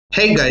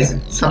Hey guys,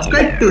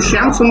 subscribe to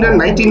Shyam Sundar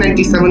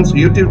 1997's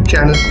YouTube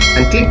channel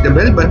and click the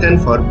bell button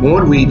for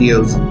more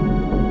videos.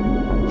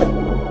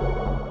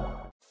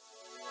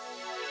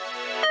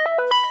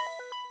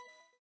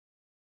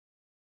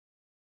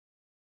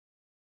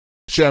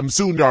 Shyam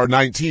Sundar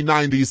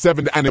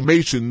 1997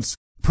 Animations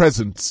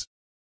presents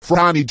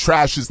Franny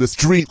trashes the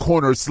street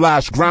corner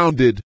 /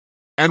 grounded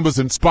and was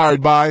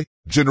inspired by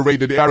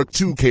generated Eric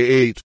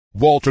 2K8,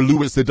 Walter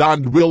Lewis the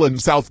Don Willen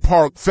South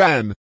Park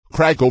fan,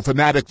 Krakow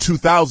Fanatic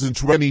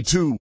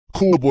 2022,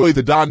 Coolboy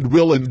the Don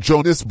Willen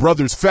Jonas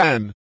Brothers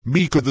fan,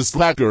 Mika the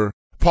Slacker,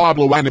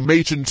 Pablo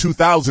Animation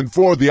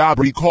 2004 the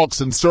Aubrey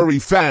Coxon Surrey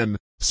fan,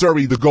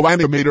 Surrey the Go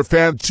Animator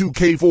fan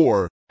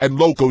 2K4, and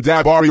Loco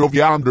Dabario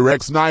Yonder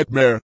X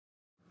Nightmare.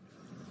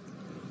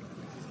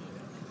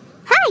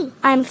 Hi,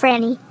 I'm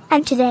Franny,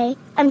 and today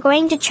I'm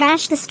going to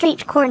trash the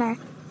street corner.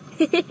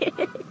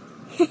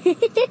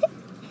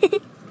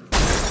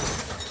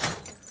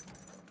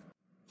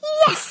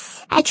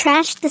 Yes, I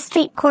trashed the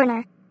street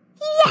corner.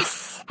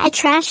 Yes, I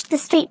trashed the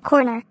street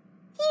corner.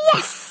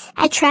 Yes,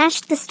 I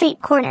trashed the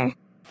street corner.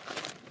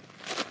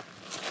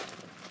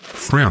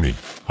 Franny,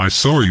 I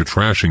saw you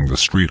trashing the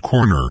street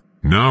corner.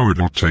 Now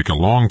it'll take a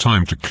long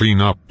time to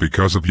clean up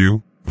because of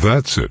you.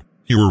 That's it.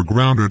 You were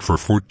grounded for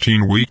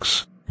 14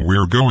 weeks.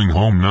 We're going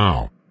home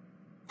now.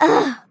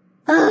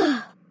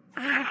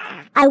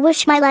 I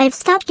wish my life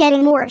stopped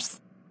getting worse.